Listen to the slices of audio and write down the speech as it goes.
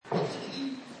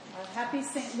Happy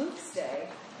St. Luke's Day.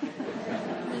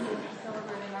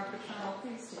 Celebrating our paternal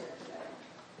feast here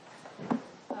today.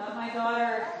 My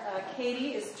daughter,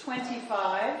 Katie, is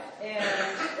 25,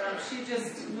 and she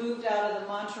just moved out of the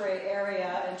Monterey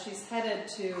area, and she's headed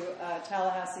to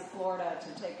Tallahassee, Florida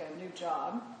to take a new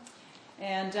job.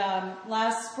 And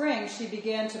last spring, she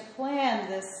began to plan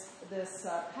this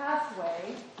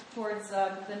pathway towards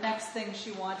the next thing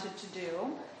she wanted to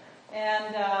do.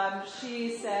 And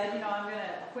she said, I'm going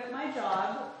to quit my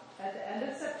job at the end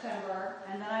of September,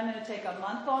 and then I'm going to take a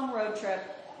month-long road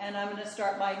trip, and I'm going to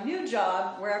start my new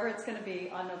job, wherever it's going to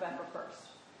be, on November 1st.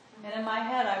 And in my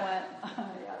head, I went,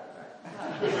 yeah, that's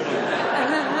right.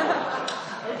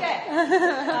 Okay.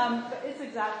 But it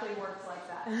exactly works like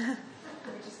that,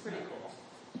 which is pretty cool.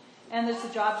 And it's a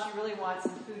job she really wants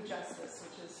in food justice,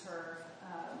 which is her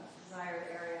desired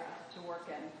area to work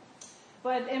in.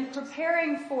 But in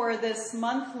preparing for this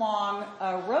month-long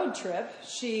road trip,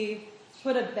 she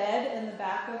put a bed in the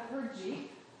back of her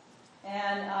Jeep,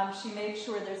 and she made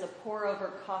sure there's a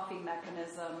pour-over coffee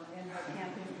mechanism in her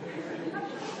camping gear.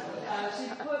 She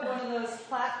put one of those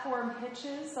platform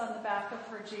hitches on the back of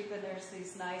her Jeep, and there's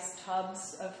these nice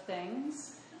tubs of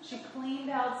things. She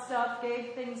cleaned out stuff,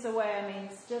 gave things away. I mean,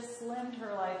 just slimmed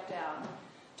her life down.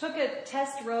 Took it,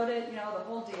 test rode it, the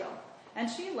whole deal. And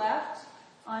she left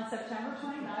on September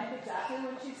 29th, exactly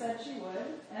what she said she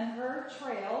would, and her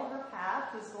trail, her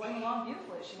path, is going along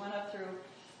beautifully. She went up through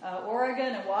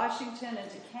Oregon and Washington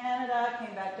into Canada,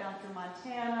 came back down through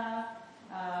Montana,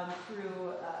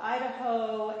 through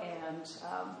Idaho, and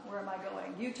where am I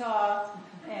going? Utah,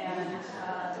 and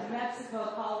New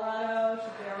Mexico, Colorado.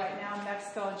 She's there right now in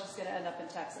Mexico, and she's going to end up in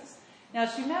Texas. Now,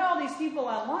 she met all these people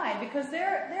online because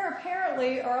there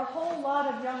apparently are a whole lot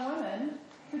of young women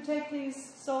who take these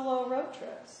solo road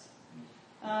trips.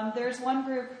 There's one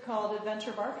group called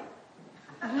Adventure Barbie.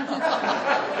 Is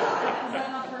that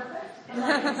not perfect?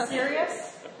 Are you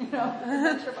serious?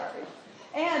 Adventure Barbie.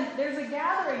 And there's a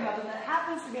gathering of them that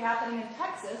happens to be happening in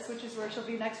Texas, which is where she'll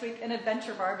be next week, and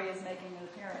Adventure Barbie is making an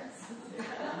appearance.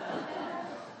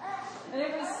 And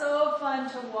it was so fun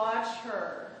to watch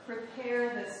her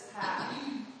prepare this path.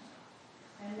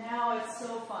 And now it's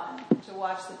so fun to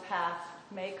watch the path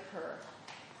make her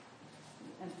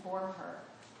and form her.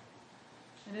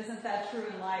 And isn't that true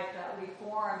in life, that we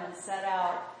form and set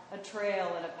out a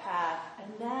trail and a path,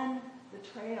 and then the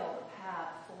trail, the path,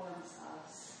 forms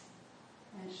us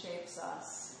and shapes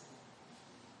us.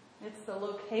 It's the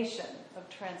location of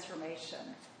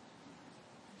transformation.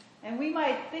 And we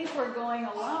might think we're going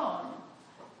alone,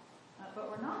 but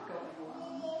we're not going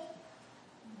alone.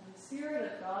 The Spirit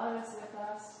of God is with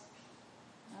us.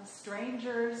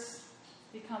 Strangers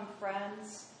become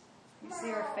friends. We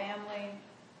see our family.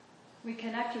 We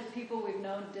connect with people we've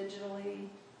known digitally.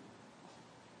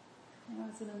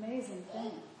 It's an amazing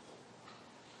thing.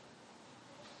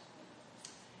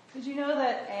 Did you know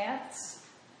that ants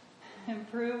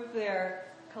improve their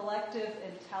collective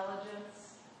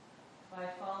intelligence by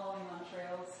following on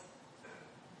trails?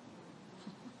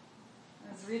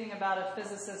 I was reading about a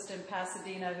physicist in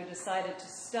Pasadena who decided to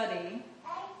study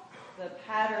the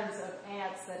patterns of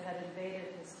ants that had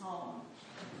invaded his home.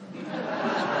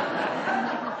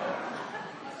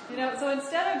 So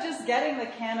instead of just getting the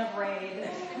can of Raid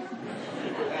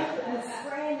and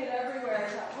spraying it everywhere, I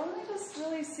thought, let me just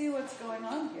really see what's going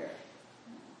on here.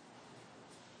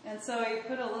 And so he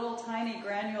put a little tiny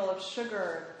granule of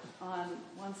sugar on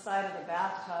one side of the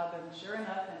bathtub, and sure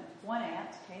enough, one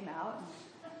ant came out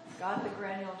and got the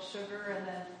granule of sugar, and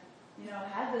then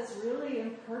had this really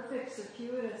imperfect,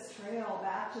 circuitous trail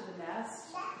back to the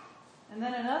nest. And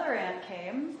then another ant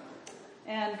came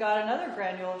and got another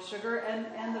granule of sugar,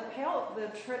 and the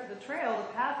trail,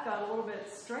 the path got a little bit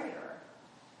straighter.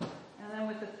 And then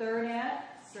with the third ant,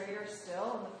 straighter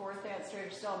still, and the fourth ant, straighter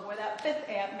still. And boy, that fifth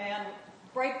ant, man,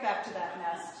 right back to that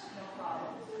nest, no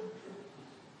problem.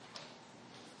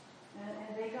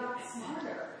 And they got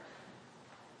smarter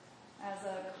as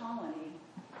a colony.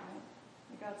 Right?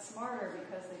 They got smarter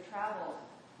because they traveled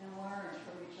and learned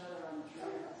from each other on the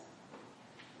trails.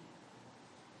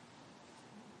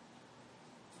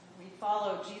 We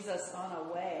follow Jesus on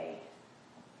a way,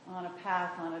 on a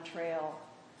path, on a trail.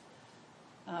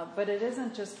 But it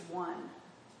isn't just one.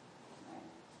 Right?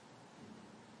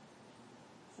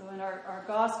 So in our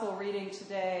gospel reading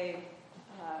today,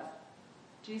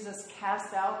 Jesus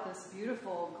cast out this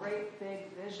beautiful, great,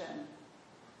 big vision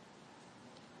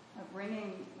of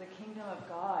bringing the kingdom of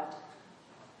God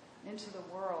into the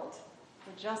world,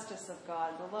 the justice of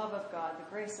God, the love of God, the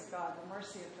grace of God, the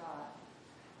mercy of God.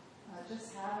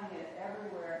 Just having it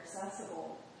everywhere,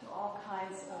 accessible to all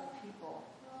kinds of people.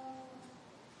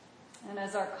 And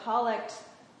as our collect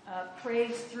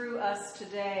prays through us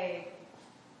today,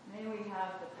 may we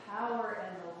have the power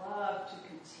and the love to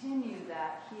continue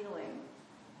that healing.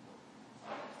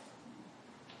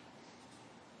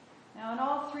 Now, in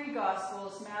all three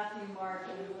Gospels, Matthew, Mark,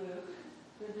 and Luke,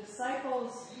 the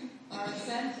disciples are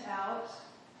sent out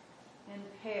in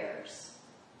pairs,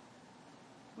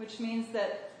 which means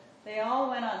that they all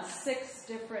went on 6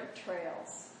 different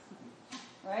trails,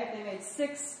 right? They made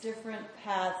 6 different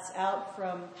paths out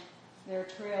from their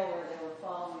trail where they were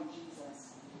following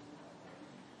Jesus.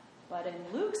 But in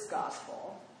Luke's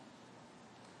Gospel,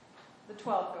 the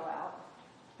 12 go out,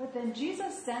 but then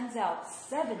Jesus sends out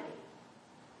 70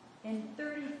 in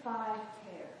 35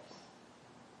 pairs.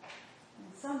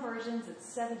 In some versions, it's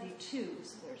 72,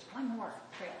 so there's one more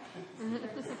trail.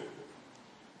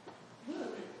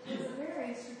 Luke is a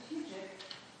very strategic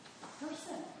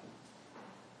person.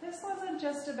 This wasn't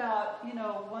just about,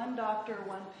 one doctor,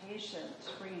 one patient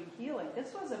bringing healing.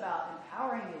 This was about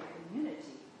empowering a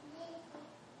community.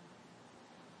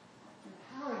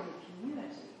 Empowering a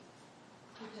community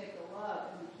to take the love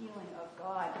and the healing of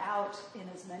God out in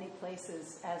as many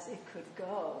places as it could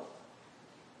go.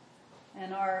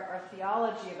 And our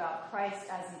theology about Christ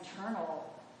as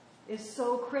eternal is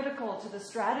so critical to the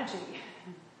strategy.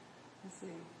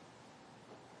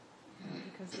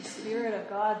 Because the Spirit of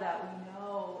God that we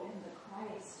know in the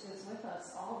Christ is with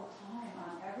us all the time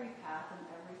on every path and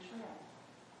every trail.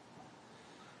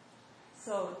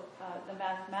 So the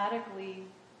mathematically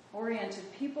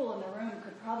oriented people in the room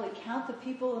could probably count the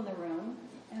people in the room,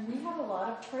 and we have a lot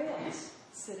of trails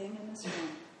sitting in this room.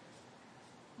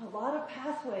 A lot of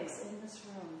pathways in this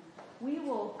room. We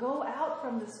will go out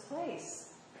from this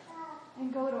place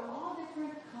and go to all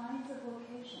different kinds of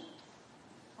locations.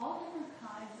 All different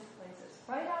kinds of places.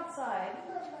 Right outside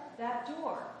that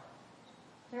door,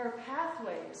 there are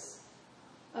pathways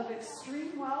of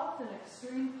extreme wealth and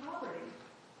extreme poverty.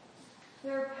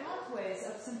 There are pathways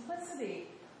of simplicity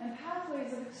and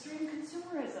pathways of extreme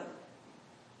consumerism.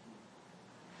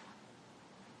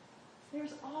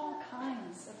 There's all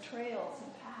kinds of trails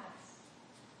and paths.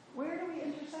 Where do we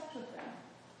intersect with them?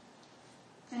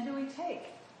 And do we take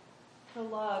the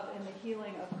love and the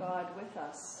healing of God with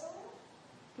us?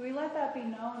 Do we let that be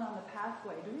known on the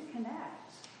pathway? Do we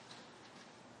connect?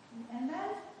 And then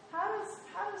how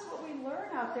does what we learn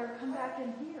out there come back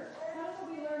in here? How does what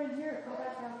we learn in here go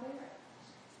back out there?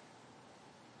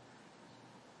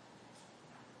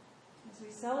 As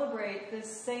we celebrate this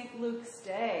St. Luke's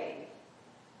Day,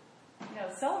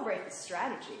 celebrate the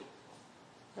strategy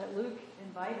that Luke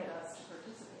invited us to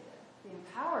participate in. The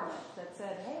empowerment that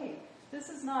said, hey, this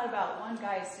is not about one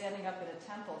guy standing up in a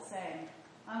temple saying,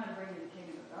 I'm going to bring you the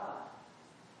kingdom of God.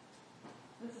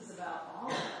 This is about all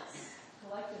of us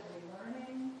collectively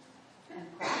learning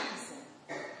and practicing